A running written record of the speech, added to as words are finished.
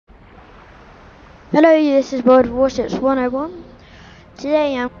Hello, this is World of Warships 101.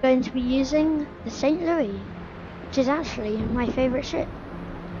 Today I'm going to be using the St. Louis, which is actually my favourite ship.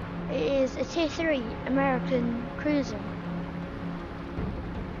 It is a Tier 3 American cruiser.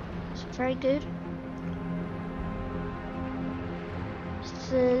 It's very good.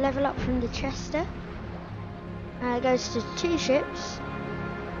 It's a level up from the Chester. It goes to 2 ships.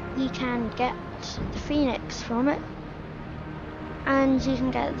 You can get the Phoenix from it, and you can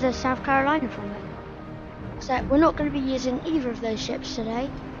get the South Carolina from it. So we're not going to be using either of those ships today.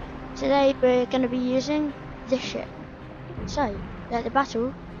 Today we're going to be using this ship. So let the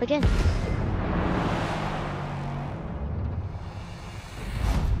battle begin.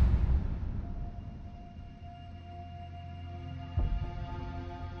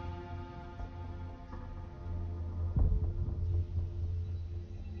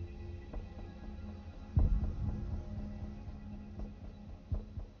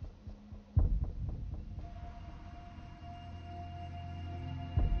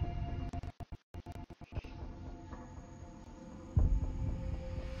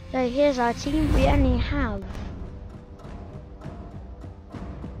 So here's our team. We only have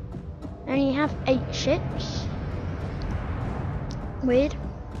 8 ships. Weird.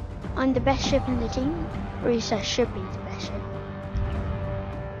 I'm the best ship in the team, or at least I should be the best ship.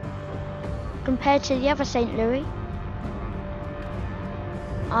 Compared to the other St. Louis,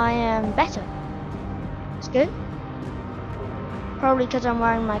 I am better. It's good. Probably because I'm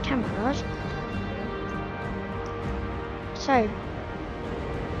wearing my camouflage. So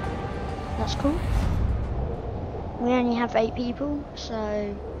that's cool. We only have 8 people,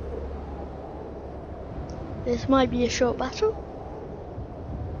 so this might be a short battle.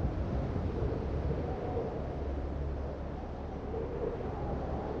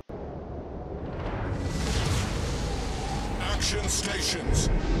 Action stations.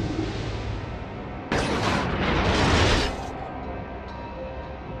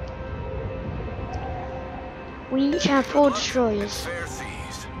 We each have 4 destroyers.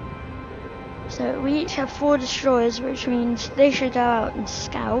 So we each have 4 destroyers, which means they should go out and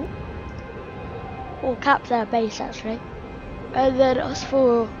scout, or cap their base actually. And then us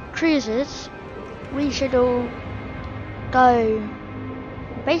 4 cruisers, we should all go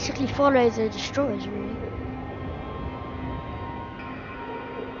basically follow the destroyers really.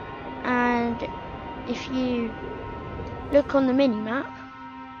 And if you look on the mini map,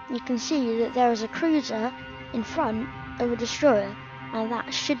 you can see that there is a cruiser in front of a destroyer, and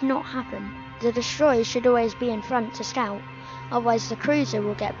that should not happen. The destroyer should always be in front to scout, otherwise the cruiser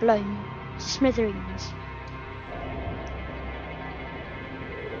will get blown to smithereens.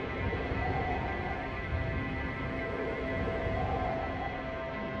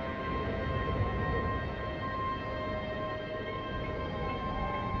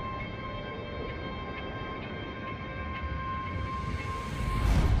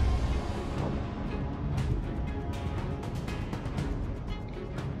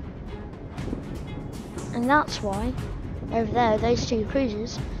 And that's why, over there, those 2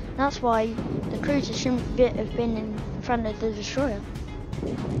 cruisers, that's why the cruiser shouldn't have been in front of the destroyer.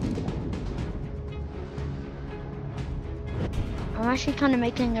 I'm actually kind of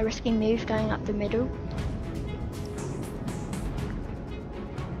making a risky move going up the middle.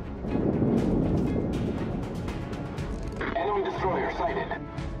 Enemy destroyer sighted.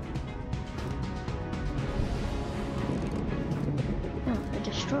 Oh, a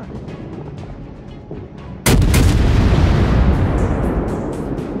destroyer.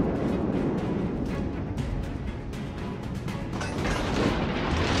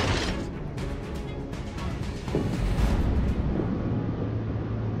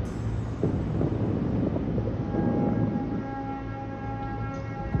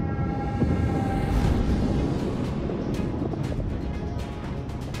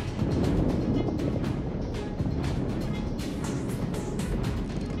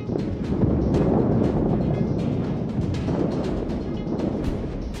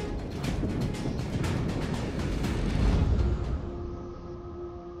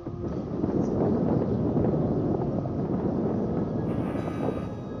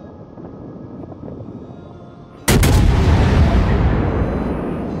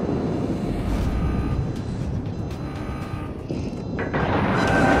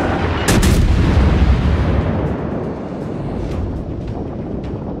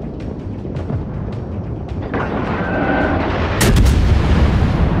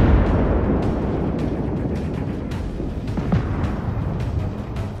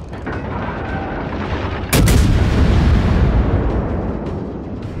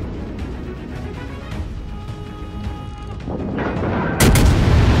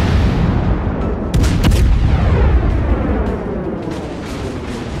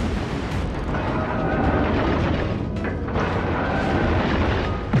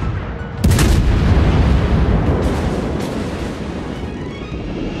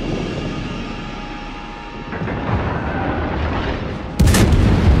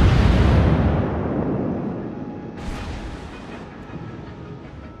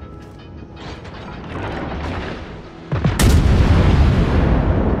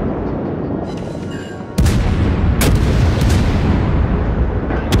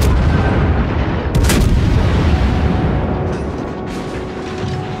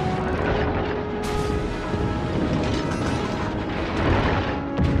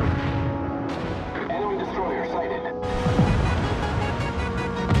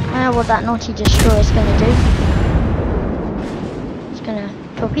 what that naughty destroyer is going to do. It's going to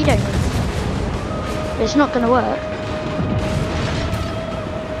torpedo me. But it's not going to work.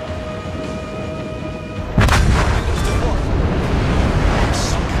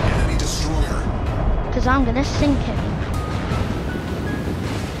 Because I'm going to sink it.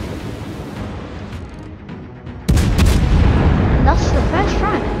 And that's the first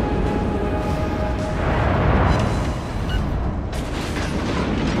frag.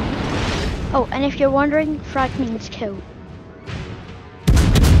 Oh, and if you're wondering, frag means kill.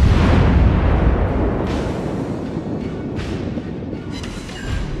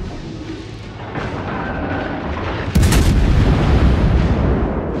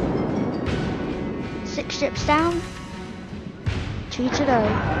 Ships down, 2 to go.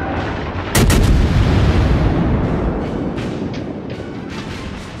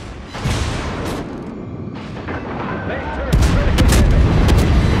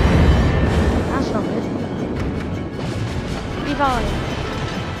 That's not good. Revive.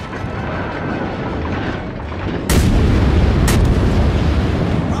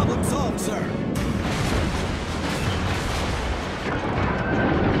 Problem solved, sir.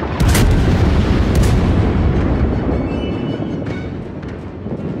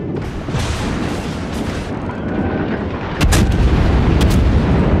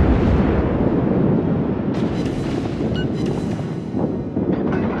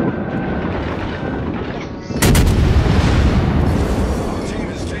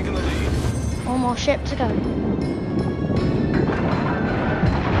 Ship to go.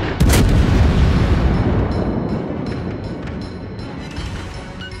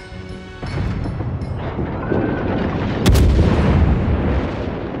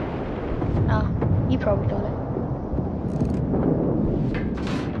 Oh, you probably got it.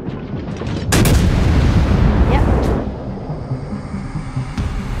 Yep.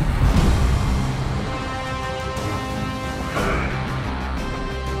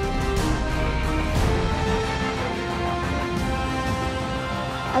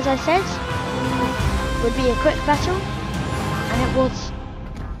 As I said, would be a quick battle, and it was.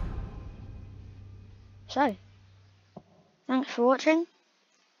 So, thanks for watching.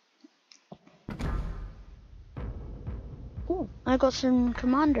 Ooh, I got some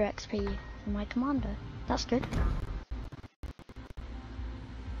Commander XP for my Commander. That's good.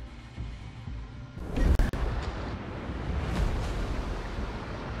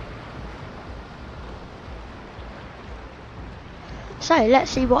 So let's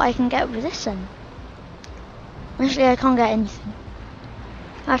see what I can get with this then. Actually, I can't get anything.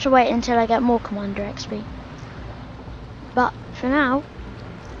 I have to wait until I get more Commander XP. But for now,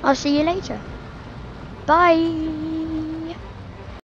 I'll see you later. Bye!